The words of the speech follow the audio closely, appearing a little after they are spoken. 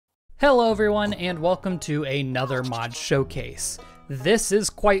Hello everyone, and welcome to another mod showcase. This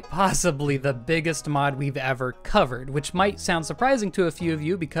is quite possibly the biggest mod we've ever covered, which might sound surprising to a few of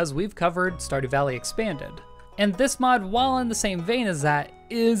you because we've covered Stardew Valley Expanded. And this mod, while in the same vein as that,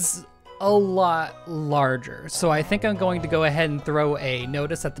 is a lot larger. So I think I'm going to go ahead and throw a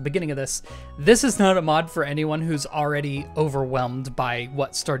notice at the beginning of this. This is not a mod for anyone who's already overwhelmed by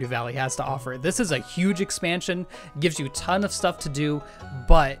what Stardew Valley has to offer. This is a huge expansion, gives you a ton of stuff to do,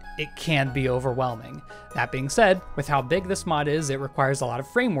 but it can be overwhelming. That being said, with how big this mod is, it requires a lot of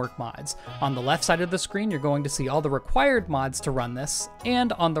framework mods. On the left side of the screen, you're going to see all the required mods to run this,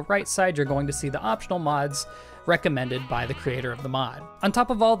 and on the right side, you're going to see the optional mods recommended by the creator of the mod. On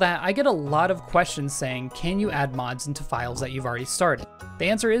top of all that, I get a lot of questions saying, can you add mods into files that you've already started? The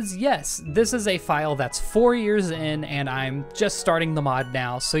answer is yes. This is a file that's 4 years in, and I'm just starting the mod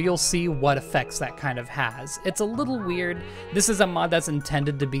now, so you'll see what effects that kind of has. It's a little weird. This is a mod that's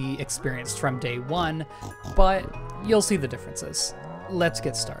intended to be experienced from day one, but you'll see the differences. Let's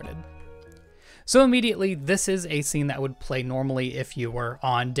get started. So immediately, this is a scene that would play normally if you were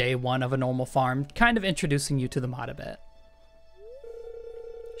on day one of a normal farm, kind of introducing you to the mod a bit.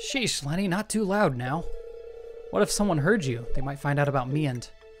 Sheesh, Lenny, not too loud now. What if someone heard you? They might find out about me and...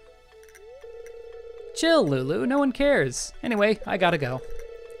 Chill, Lulu, no one cares. Anyway, I gotta go.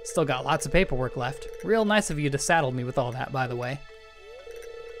 Still got lots of paperwork left. Real nice of you to saddle me with all that, by the way.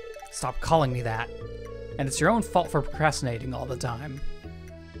 Stop calling me that. And it's your own fault for procrastinating all the time.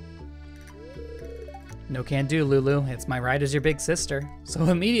 No can do, Lulu. It's my right as your big sister. So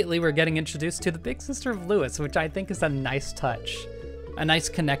immediately we're getting introduced to the big sister of Lewis, which I think is a nice touch. A nice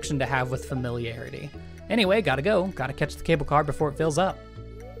connection to have with familiarity. Anyway, gotta go. Gotta catch the cable car before it fills up.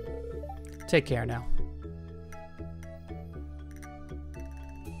 Take care now.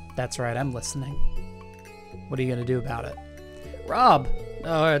 That's right, I'm listening. What are you gonna do about it? Rob!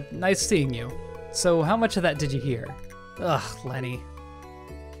 Nice seeing you. So how much of that did you hear? Ugh, Lenny.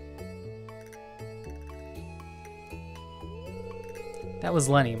 That was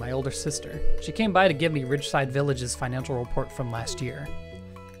Lenny, my older sister. She came by to give me Ridgeside Village's financial report from last year.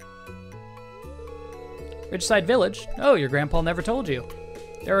 Ridgeside Village? Oh, your grandpa never told you.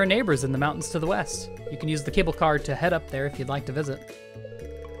 There are neighbors in the mountains to the west. You can use the cable car to head up there if you'd like to visit.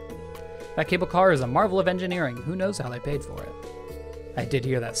 That cable car is a marvel of engineering. Who knows how they paid for it? I did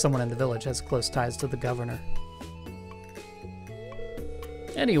hear that someone in the village has close ties to the governor.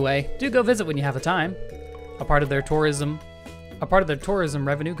 Anyway, do go visit when you have a time. A part of their tourism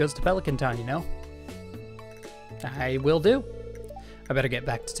revenue goes to Pelican Town, you know? I will do. I better get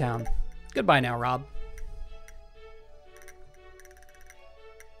back to town. Goodbye now, Rob.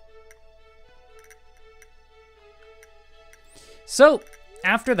 So,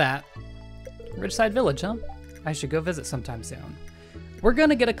 after that, Ridgeside Village, huh? I should go visit sometime soon. We're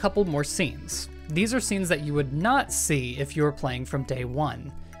gonna get a couple more scenes. These are scenes that you would not see if you were playing from day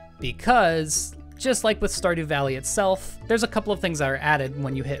one, because just like with Stardew Valley itself, there's a couple of things that are added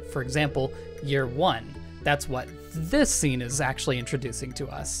when you hit, for example, year one. That's what this scene is actually introducing to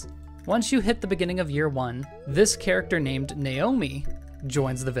us. Once you hit the beginning of year one, this character named Naomi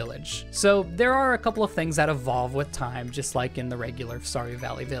joins the village. So there are a couple of things that evolve with time, just like in the regular Stardew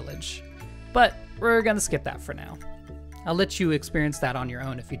Valley village. But we're gonna skip that for now. I'll let you experience that on your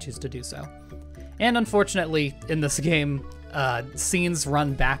own if you choose to do so. And unfortunately, in this game, scenes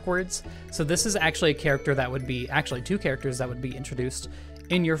run backwards. So this is actually a character that would be, actually two characters that would be introduced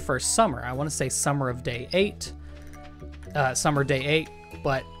in your first summer. I want to say summer of day 8, summer day 8,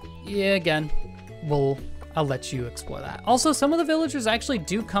 but yeah, again, I'll let you explore that. Also, some of the villagers actually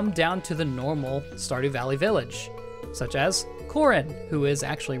do come down to the normal Stardew Valley village, such as Corin, who is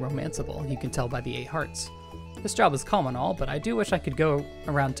actually romanceable. You can tell by the 8 hearts. This job is calm and all, but I do wish I could go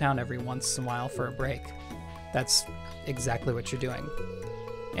around town every once in a while for a break. That's exactly what you're doing.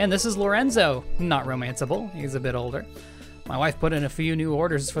 And this is Lorenzo, not romanceable. He's a bit older. My wife put in a few new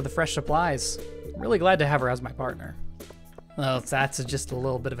orders for the fresh supplies. I'm really glad to have her as my partner. Well, that's just a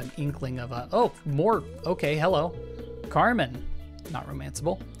little bit of an inkling of a... Oh, more. Okay, hello. Carmen, not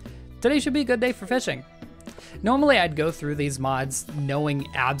romanceable. Today should be a good day for fishing. Normally I'd go through these mods knowing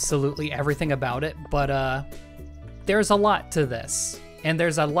absolutely everything about it, but there's a lot to this. And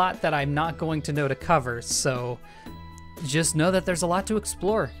there's a lot that I'm not going to know to cover, so just know that there's a lot to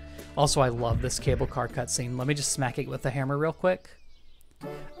explore. Also, I love this cable car cutscene. Let me just smack it with the hammer real quick.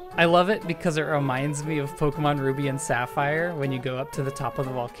 I love it because it reminds me of Pokemon Ruby and Sapphire when you go up to the top of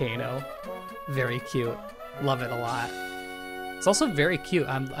the volcano. Very cute. Love it a lot. It's also very cute.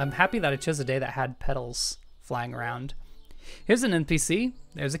 I'm happy that I chose a day that had petals flying around. Here's an NPC.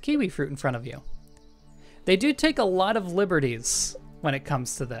 There's a kiwi fruit in front of you. They do take a lot of liberties when it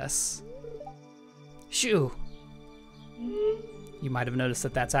comes to this. Shoo! You might have noticed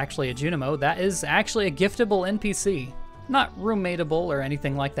that that's actually a Junimo. That is actually a giftable NPC. Not roommateable or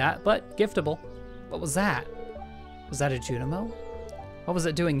anything like that, but giftable. What was that? Was that a Junimo? What was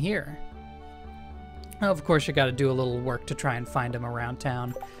it doing here? Oh, of course, you gotta do a little work to try and find him around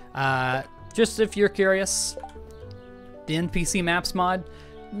town. Just if you're curious, the NPC Maps mod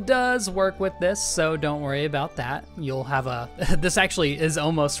does work with this, so don't worry about that. You'll have a... This actually is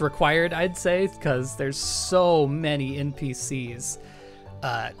almost required, I'd say, because there's so many NPCs.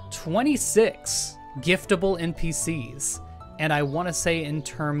 26 giftable NPCs. And I want to say in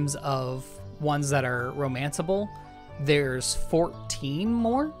terms of ones that are romanceable, there's 14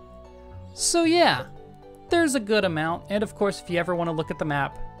 more. So yeah, there's a good amount. And of course, if you ever want to look at the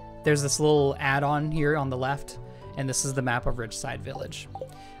map, there's this little add-on here on the left, and this is the map of Ridgeside Village.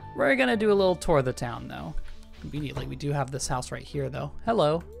 We're gonna do a little tour of the town, though. Conveniently, we do have this house right here, though.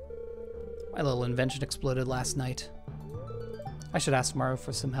 Hello. My little invention exploded last night. I should ask Maru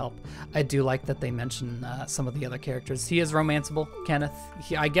for some help. I do like that they mention some of the other characters. He is romanceable, Kenneth.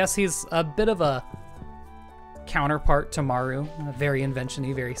 I guess he's a bit of a counterpart to Maru. Very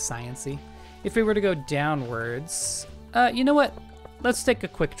invention-y, very science-y. If we were to go downwards... you know what? Let's take a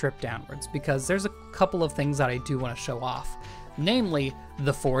quick trip downwards, because there's a couple of things that I do want to show off. Namely,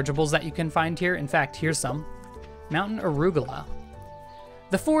 the forageables that you can find here. In fact, here's some. Mountain Arugula.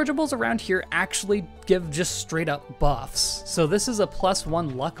 The forageables around here actually give just straight up buffs. So this is a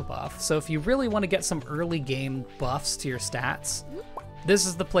 +1 luck buff. So if you really want to get some early game buffs to your stats, this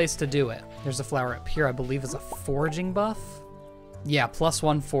is the place to do it. There's a flower up here I believe is a foraging buff. Yeah,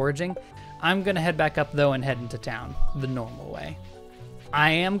 +1 foraging. I'm gonna head back up though and head into town the normal way.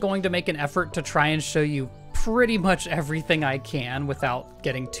 I am going to make an effort to try and show you pretty much everything I can without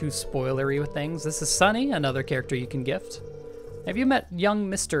getting too spoilery with things. This is Sunny, another character you can gift. Have you met young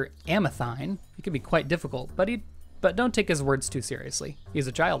Mr. Amethine? He can be quite difficult, but don't take his words too seriously. He's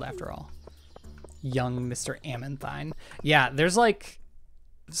a child after all. Young Mr. Amethine. Yeah, there's like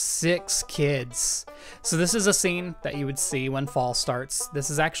 6 kids. So this is a scene that you would see when fall starts. This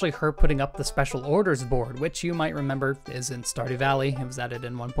is actually her putting up the special orders board, which you might remember is in Stardew Valley. It was added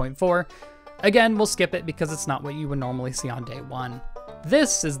in 1.4. Again, we'll skip it because it's not what you would normally see on day 1.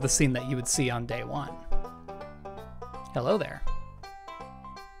 This is the scene that you would see on day 1. Hello there.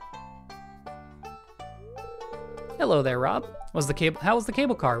 Hello there, Rob. How was the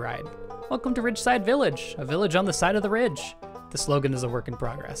cable car ride? Welcome to Ridgeside Village, a village on the side of the ridge. The slogan is a work in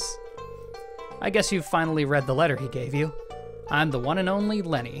progress. I guess you've finally read the letter he gave you. I'm the one and only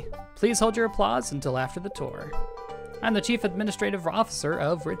Lenny. Please hold your applause until after the tour. I'm the Chief Administrative Officer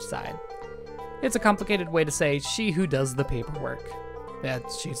of Ridgeside. It's a complicated way to say she who does the paperwork. Yeah,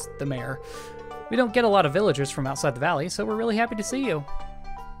 she's the mayor. We don't get a lot of villagers from outside the valley, so we're really happy to see you.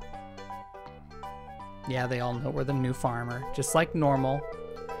 Yeah, they all know we're the new farmer, just like normal.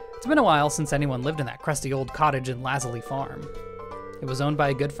 It's been a while since anyone lived in that crusty old cottage in Lazuli Farm. It was owned by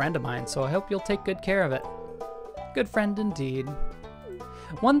a good friend of mine, so I hope you'll take good care of it. Good friend indeed.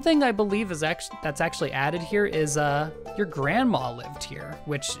 One thing I believe is that's actually added here is your grandma lived here,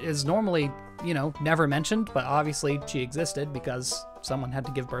 which is normally, you know, never mentioned, but obviously she existed because someone had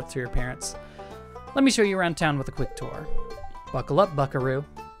to give birth to your parents. Let me show you around town with a quick tour. Buckle up, buckaroo.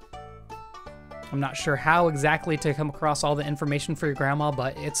 I'm not sure how exactly to come across all the information for your grandma,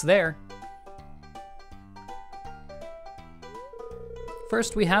 but it's there.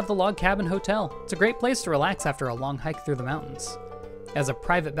 First, we have the Log Cabin Hotel. It's a great place to relax after a long hike through the mountains. It has a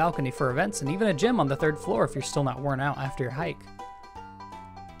private balcony for events and even a gym on the 3rd floor if you're still not worn out after your hike.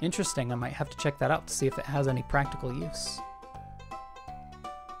 Interesting, I might have to check that out to see if it has any practical use.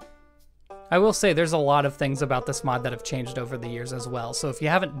 I will say there's a lot of things about this mod that have changed over the years as well, so if you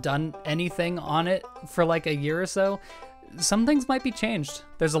haven't done anything on it for like a year or so, some things might be changed.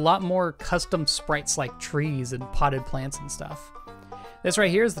 There's a lot more custom sprites like trees and potted plants and stuff. This right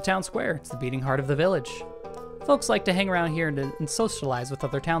here is the town square. It's the beating heart of the village. Folks like to hang around here and socialize with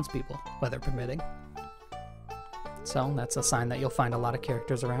other townspeople, weather permitting. So that's a sign that you'll find a lot of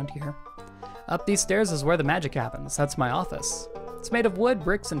characters around here. Up these stairs is where the magic happens. That's my office. It's made of wood,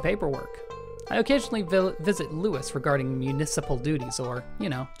 bricks, and paperwork. I occasionally visit Lewis regarding municipal duties or, you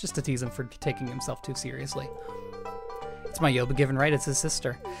know, just to tease him for taking himself too seriously. It's my Yoba given right as his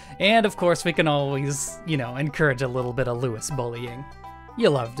sister. And of course we can always, you know, encourage a little bit of Lewis bullying. You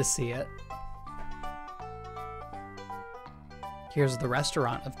love to see it. Here's the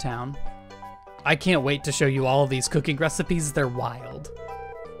restaurant of town. I can't wait to show you all of these cooking recipes, they're wild.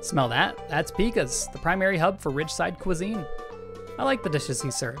 Smell that? That's Pika's, the primary hub for Ridgeside cuisine. I like the dishes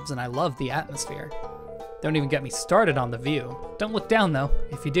he serves, and I love the atmosphere. Don't even get me started on the view. Don't look down though.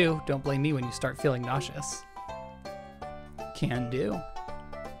 If you do, don't blame me when you start feeling nauseous. Can do.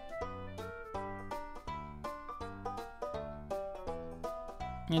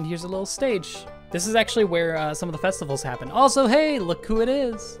 And here's a little stage. This is actually where some of the festivals happen. Also, hey, look who it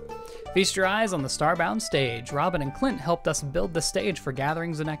is. Feast your eyes on the starbound stage. Robin and Clint helped us build the stage for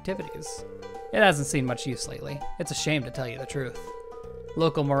gatherings and activities. It hasn't seen much use lately. It's a shame to tell you the truth.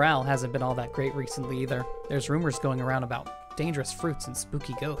 Local morale hasn't been all that great recently either. There's rumors going around about dangerous fruits and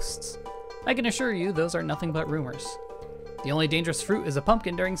spooky ghosts. I can assure you those are nothing but rumors. The only dangerous fruit is a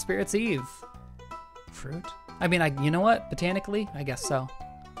pumpkin during Spirit's Eve. Fruit? I mean, you know what? Botanically, I guess so.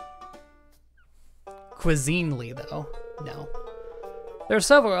 Cuisinely, though, no. There are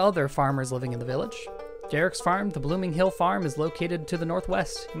several other farmers living in the village. Derek's farm, the Blooming Hill Farm, is located to the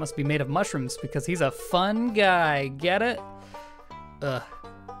northwest. He must be made of mushrooms because he's a fun guy, get it? Ugh.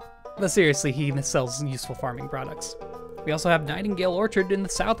 But seriously, he sells useful farming products. We also have Nightingale Orchard in the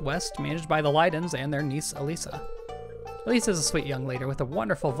southwest, managed by the Lydens and their niece, Elisa. Elisa is a sweet young lady with a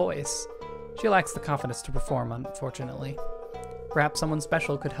wonderful voice. She lacks the confidence to perform, unfortunately. Perhaps someone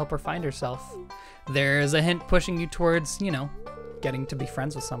special could help her find herself. There's a hint pushing you towards, you know, getting to be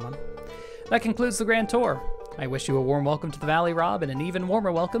friends with someone. That concludes the grand tour. I wish you a warm welcome to the Valley, Rob, and an even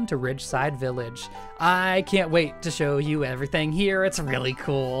warmer welcome to Ridgeside Village. I can't wait to show you everything here. It's really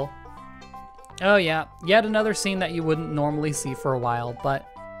cool. Oh yeah, yet another scene that you wouldn't normally see for a while, but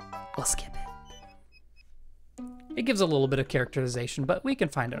we'll skip it. It gives a little bit of characterization, but we can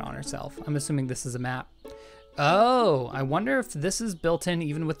find it on ourselves. I'm assuming this is a map. Oh, I wonder if this is built in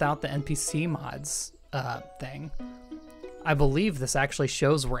even without the NPC mods thing. I believe this actually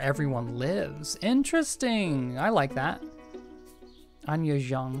shows where everyone lives. Interesting. I like that. Anya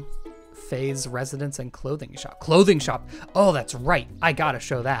Zhang, Faye's residence and clothing shop. Clothing shop. Oh, that's right. I gotta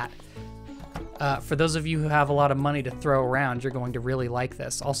show that. For those of you who have a lot of money to throw around, you're going to really like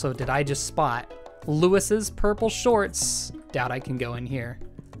this. Also, did I just spot Lewis's purple shorts? Doubt I can go in here.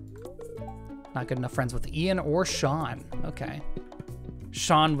 Not good enough friends with Ian or Sean. Okay.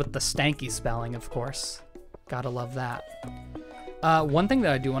 Sean with the stanky spelling, of course. Gotta love that. One thing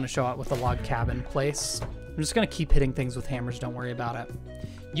that I do want to show out with the log cabin place, I'm just gonna keep hitting things with hammers, don't worry about it.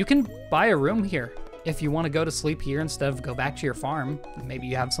 You can buy a room here if you want to go to sleep here instead of go back to your farm. Maybe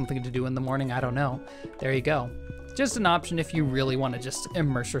you have something to do in the morning, I don't know. There you go. Just an option if you really want to just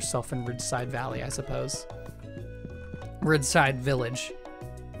immerse yourself in Ridgeside Valley, I suppose. Ridgeside Village.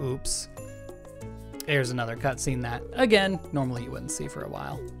 Oops. There's another cutscene that, again, normally you wouldn't see for a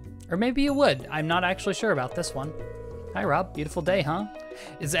while. Or maybe you would. I'm not actually sure about this one. Hi, Rob. Beautiful day, huh?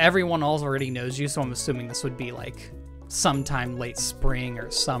 Is everyone already knows you, so I'm assuming this would be like sometime late spring or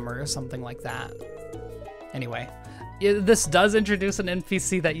summer or something like that. Anyway, this does introduce an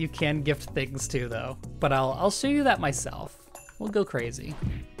NPC that you can gift things to, though. But I'll show you that myself. We'll go crazy.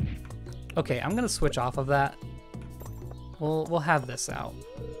 Okay, I'm gonna switch off of that. We'll have this out.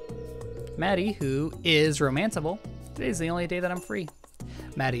 Maddie, who is romanceable. Today's the only day that I'm free.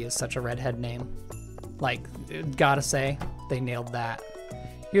 Maddie is such a redhead name. Like, gotta say, they nailed that.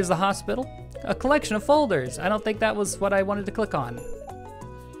 Here's the hospital. A collection of folders. I don't think that was what I wanted to click on.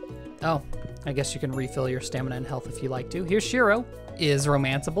 Oh, I guess you can refill your stamina and health if you like to. Here's Shiro. Is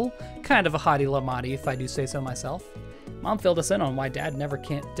romanceable. Kind of a hottie lamati, if I do say so myself. Mom filled us in on why Dad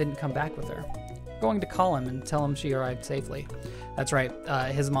didn't come back with her. Going to call him and tell him she arrived safely. That's right,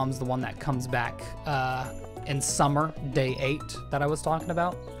 his mom's the one that comes back in summer, day 8, that I was talking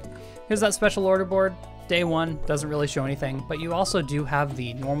about. Here's that special order board. Day 1 doesn't really show anything, but you also do have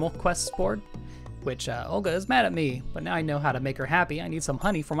the normal quests board, which Olga is mad at me, but now I know how to make her happy. I need some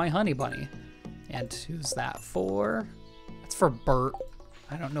honey for my honey bunny. And who's that for? That's for Bert.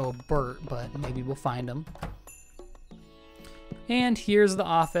 I don't know Bert, but maybe we'll find him. And here's the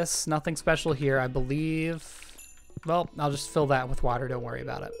office. Nothing special here, I believe. Well, I'll just fill that with water. Don't worry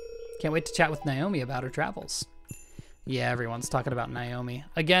about it. Can't wait to chat with Naomi about her travels. Yeah, everyone's talking about Naomi.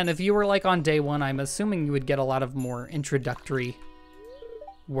 Again, if you were like on day 1, I'm assuming you would get a lot of more introductory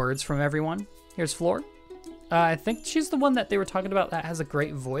words from everyone. Here's Floor. I think she's the one that they were talking about that has a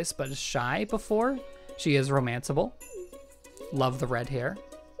great voice but is shy before. She is romanceable. Love the red hair.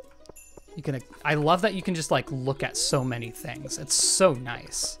 I love that you can just like look at so many things. It's so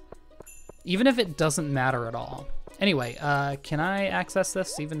nice. Even if it doesn't matter at all. Anyway, can I access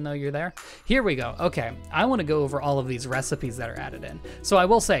this even though you're there? Here we go. Okay, I want to go over all of these recipes that are added in. So I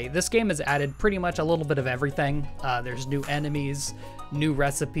will say, this game has added pretty much a little bit of everything. There's new enemies, new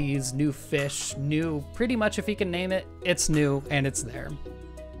recipes, new fish, new, pretty much if you can name it, it's new and it's there.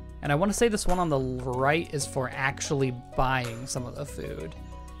 And I want to say this one on the right is for actually buying some of the food.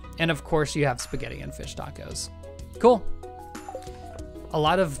 And of course you have spaghetti and fish tacos. Cool. A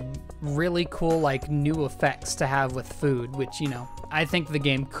lot of really cool, like, new effects to have with food, which, you know, I think the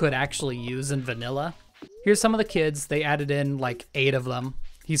game could actually use in vanilla. Here's some of the kids. They added in like 8 of them.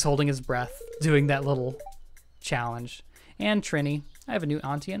 He's holding his breath, doing that little challenge. And Trini. I have a new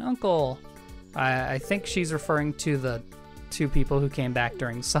auntie and uncle. I think she's referring to the 2 people who came back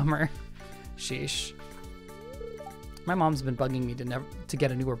during summer. Sheesh. My mom's been bugging me to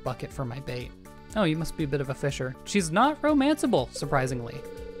get a newer bucket for my bait. Oh, you must be a bit of a fisher. She's not romanceable, surprisingly.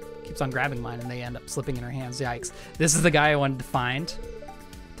 Keeps on grabbing mine and they end up slipping in her hands. Yikes. This is the guy I wanted to find.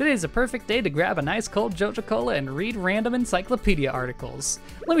 Today's a perfect day to grab a nice cold Joja Cola and read random encyclopedia articles.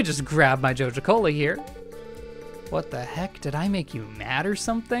 Let me just grab my Joja Cola here. What the heck? Did I make you mad or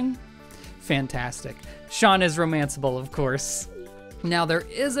something? Fantastic. Sean is romanceable, of course. Now there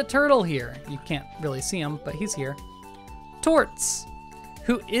is a turtle here. You can't really see him, but he's here. Torts,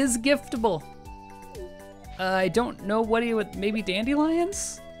 who is giftable. I don't know what he would, maybe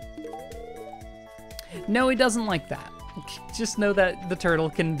dandelions? No, he doesn't like that. Just know that the turtle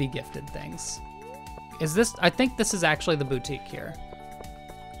can be gifted things. Is this, I think this is actually the boutique here.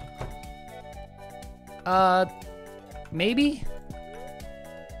 Maybe?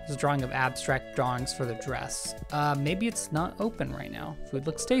 There's a drawing of abstract drawings for the dress. Maybe it's not open right now. Food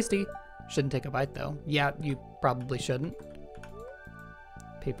looks tasty. Shouldn't take a bite though. Yeah, you probably shouldn't.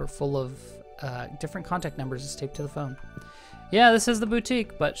 Paper full of different contact numbers is taped to the phone. Yeah, this is the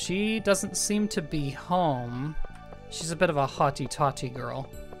boutique, but she doesn't seem to be home. She's a bit of a haughty-taughty girl,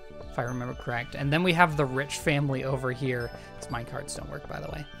 if I remember correct. And then we have the rich family over here. These minecarts don't work, by the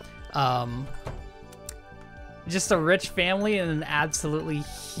way. Just a rich family in an absolutely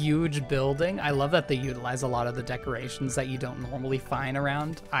huge building. I love that they utilize a lot of the decorations that you don't normally find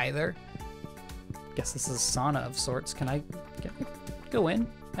around either. Guess this is a sauna of sorts. Can I go in,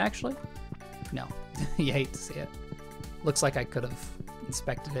 actually? No, you hate to see it. Looks like I could have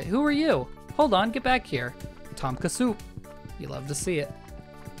inspected it. Who are you? Hold on, get back here. Tomka Soup. You love to see it.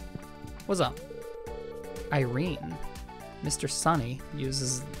 What's up? Irene. Mr. Sunny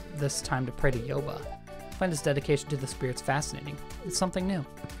uses this time to pray to Yoba. I find his dedication to the spirits fascinating. It's something new.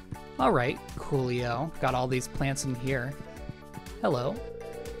 All right, coolio. Got all these plants in here. Hello.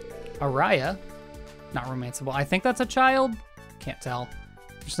 Araya. Not romanceable. I think that's a child. Can't tell.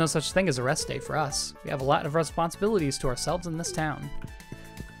 There's no such thing as a rest day for us. We have a lot of responsibilities to ourselves in this town.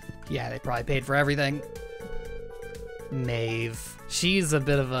 Yeah, they probably paid for everything. Maeve. She's a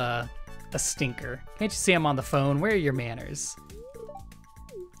bit of a stinker. Can't you see I'm on the phone? Where are your manners?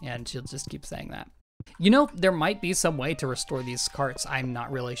 And she'll just keep saying that. You know, there might be some way to restore these carts. I'm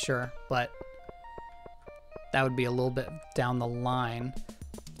not really sure, but that would be a little bit down the line.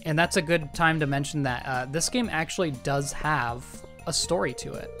 And that's a good time to mention that this game actually does have a story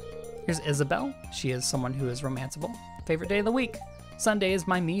to it. Here's Isabel. She is someone who is romanceable. Favorite day of the week. Sunday is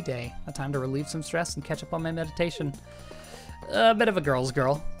my me day. A time to relieve some stress and catch up on my meditation. A bit of a girl's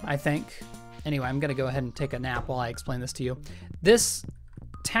girl, I think. Anyway, I'm gonna go ahead and take a nap while I explain this to you. This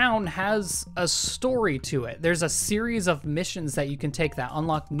town has a story to it. There's a series of missions that you can take that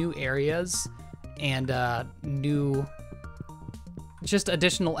unlock new areas and new, just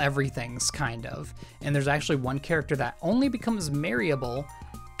additional everythings, kind of. And there's actually one character that only becomes marryable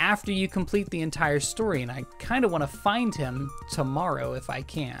after you complete the entire story, and I kind of want to find him tomorrow if I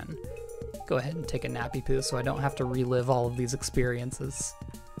can. Go ahead and take a nappy poo so I don't have to relive all of these experiences.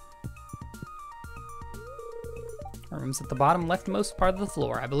 Our room's at the bottom leftmost part of the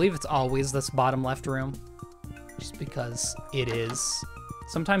floor. I believe it's always this bottom left room, just because it is.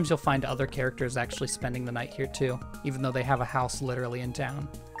 Sometimes you'll find other characters actually spending the night here too, even though they have a house literally in town.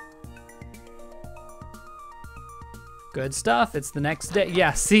 Good stuff, it's the next day.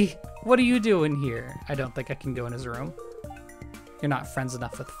 Yeah, see? What are you doing here? I don't think I can go in his room. You're not friends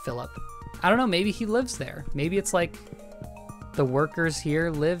enough with Philip. I don't know, maybe he lives there. Maybe it's like the workers here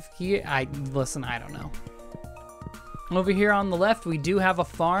live here. Listen, I don't know. Over here on the left, we do have a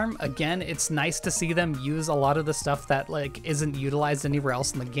farm. Again, it's nice to see them use a lot of the stuff that like isn't utilized anywhere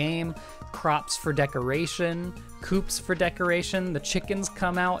else in the game. Crops for decoration, coops for decoration. The chickens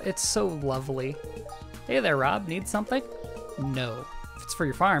come out. It's so lovely. Hey there, Rob. Need something? No. If it's for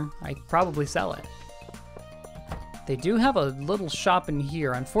your farm, I'd probably sell it. They do have a little shop in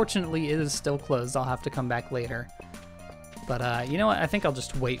here. Unfortunately, it is still closed. I'll have to come back later. But you know what? I think I'll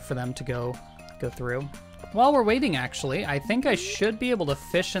just wait for them to go through. While we're waiting, actually, I think I should be able to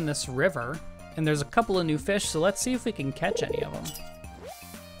fish in this river. And there's a couple of new fish, so let's see if we can catch any of them.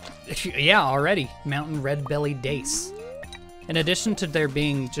 Yeah, already. Mountain red-bellied dace. In addition to there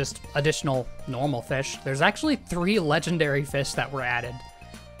being just additional normal fish, there's actually 3 legendary fish that were added.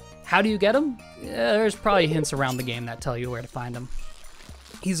 How do you get him? There's probably hints around the game that tell you where to find him.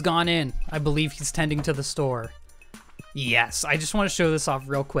 He's gone in. I believe he's tending to the store. Yes, I just want to show this off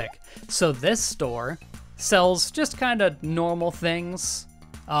real quick. So this store sells just kind of normal things.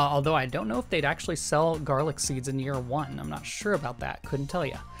 Although I don't know if they'd actually sell garlic seeds in year 1. I'm not sure about that. Couldn't tell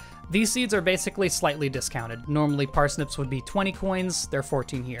you. These seeds are basically slightly discounted. Normally parsnips would be 20 coins. They're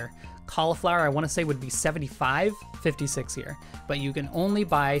 14 here. Cauliflower, I want to say, would be 75, 56 here. But you can only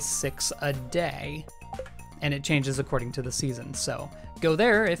buy 6 a day, and it changes according to the season. So go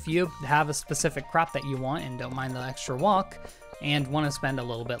there if you have a specific crop that you want and don't mind the extra walk and want to spend a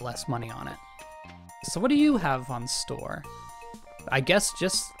little bit less money on it. So what do you have on store? I guess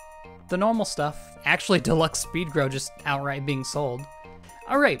just the normal stuff. Actually, deluxe speed grow just outright being sold.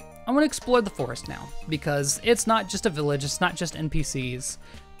 All right, I want to explore the forest now because it's not just a village. It's not just NPCs.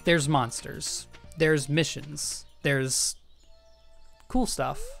 There's monsters. There's missions. There's cool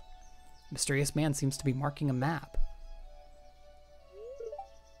stuff. Mysterious man seems to be marking a map.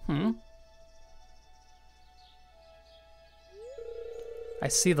 I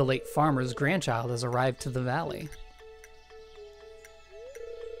see the late farmer's grandchild has arrived to the valley.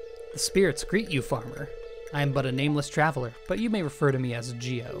 The spirits greet you, farmer. I am but a nameless traveler, but you may refer to me as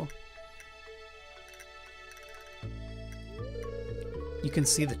Geo. You can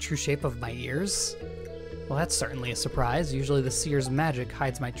see the true shape of my ears? Well, that's certainly a surprise. Usually the seer's magic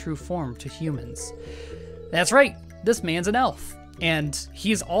hides my true form to humans. That's right, this man's an elf. And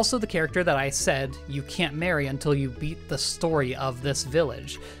he's also the character that I said you can't marry until you beat the story of this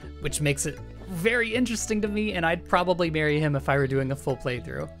village, which makes it very interesting to me, and I'd probably marry him if I were doing a full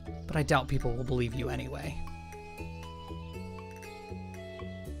playthrough. But I doubt people will believe you anyway.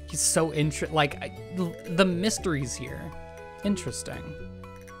 He's so the mysteries here. Interesting.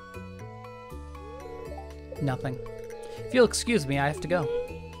 Nothing. If you'll excuse me, I have to go.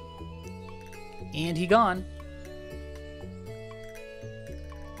 And he gone.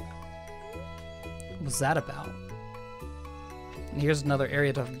 What was that about? And here's another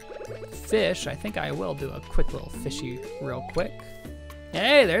area to fish. I think I will do a quick little fishy real quick.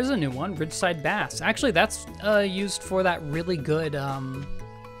 Hey, there's a new one, Ridgeside Bass. Actually, that's used for that really good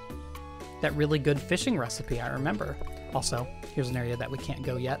fishing recipe I remember. Also, here's an area that we can't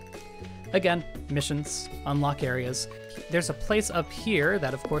go yet. Again, missions, unlock areas. There's a place up here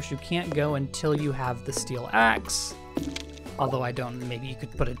that, of course, you can't go until you have the steel axe. Although I don't, maybe you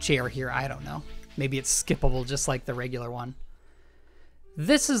could put a chair here, I don't know. Maybe it's skippable just like the regular one.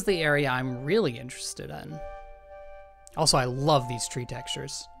 This is the area I'm really interested in. Also, I love these tree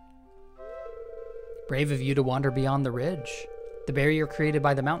textures. Brave of you to wander beyond the ridge. The barrier created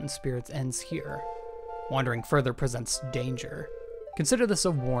by the mountain spirits ends here. Wandering further presents danger. Consider this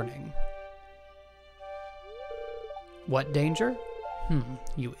a warning. What danger?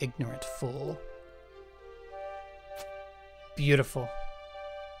 You ignorant fool. Beautiful.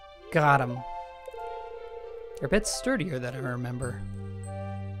 Got him. They're a bit sturdier than I remember.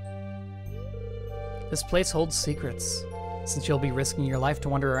 This place holds secrets. Since you'll be risking your life to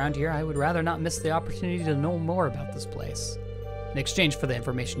wander around here, I would rather not miss the opportunity to know more about this place. In exchange for the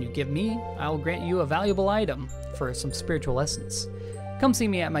information you give me, I'll grant you a valuable item for some spiritual essence. Come see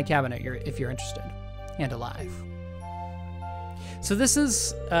me at my cabin if you're interested and alive. So this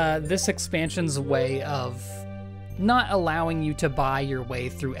is this expansion's way of not allowing you to buy your way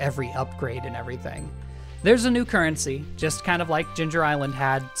through every upgrade and everything. There's a new currency, just kind of like Ginger Island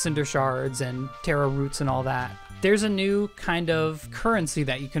had Cinder Shards and Terra Roots and all that. There's a new kind of currency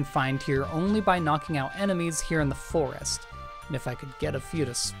that you can find here only by knocking out enemies here in the forest. And if I could get a few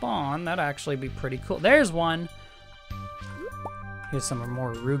to spawn, that'd actually be pretty cool. There's one! Here's some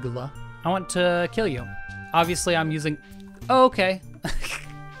more arugula. I want to kill you. Obviously, I'm using... Oh, okay.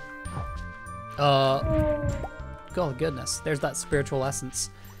 Oh, goodness. There's that spiritual essence.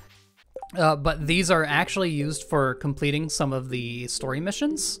 But these are actually used for completing some of the story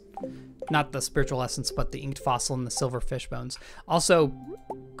missions. Not the spiritual essence, but the inked fossil and the silver fish bones. Also,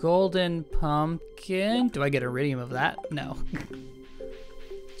 golden pumpkin. Do I get iridium of that? No.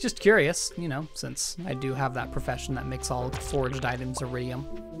 Just curious, you know, since I do have that profession that makes all forged items iridium.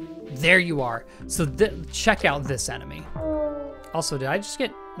 There you are. So check out this enemy. Also, did I just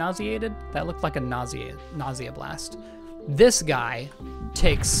get nauseated? That looked like a nausea blast. This guy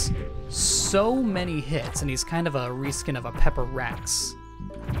takes so many hits, and he's kind of a reskin of a Pepper Rex.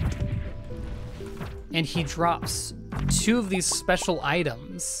 And he drops 2 of these special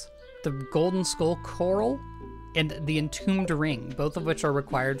items, the Golden Skull Coral and the Entombed Ring, both of which are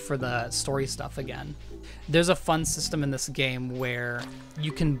required for the story stuff again. There's a fun system in this game where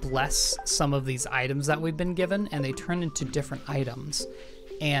you can bless some of these items that we've been given, and they turn into different items.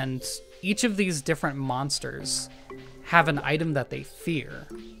 And each of these different monsters have an item that they fear.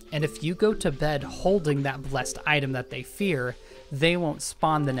 And if you go to bed holding that blessed item that they fear, they won't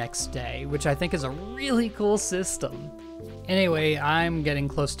spawn the next day, which I think is a really cool system. Anyway, I'm getting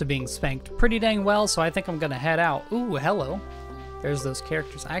close to being spanked pretty dang well, so I think I'm gonna head out. Ooh, hello. There's those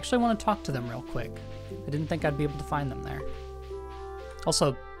characters. I actually want to talk to them real quick. I didn't think I'd be able to find them there.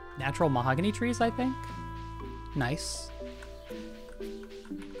 Also, natural mahogany trees, I think. Nice.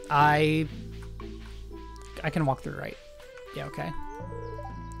 I can walk through, right? Yeah, okay.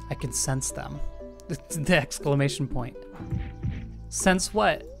 I can sense them. The exclamation point. Sense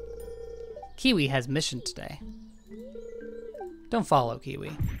what? Kiwi has mission today. Don't follow,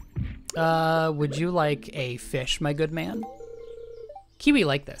 Kiwi. Would you like a fish, my good man? Kiwi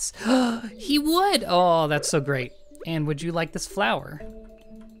like this. He would! Oh, that's so great. And would you like this flower?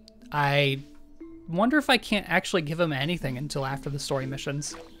 I wonder if I can't actually give him anything until after the story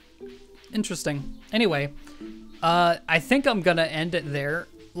missions. Interesting. Anyway, I think I'm gonna end it there.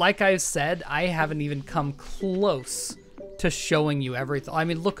 Like I said, I haven't even come close to showing you everything. I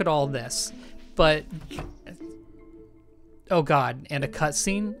mean, look at all this. But, oh God, and a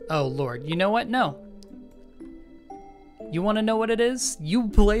cutscene? Oh Lord, you know what? No. You wanna know what it is? You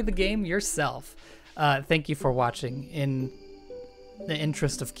play the game yourself. Thank you for watching. In the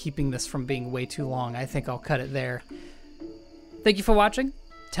interest of keeping this from being way too long, I think I'll cut it there. Thank you for watching.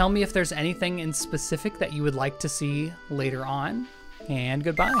 Tell me if there's anything in specific that you would like to see later on, and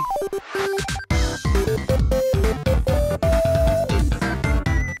goodbye.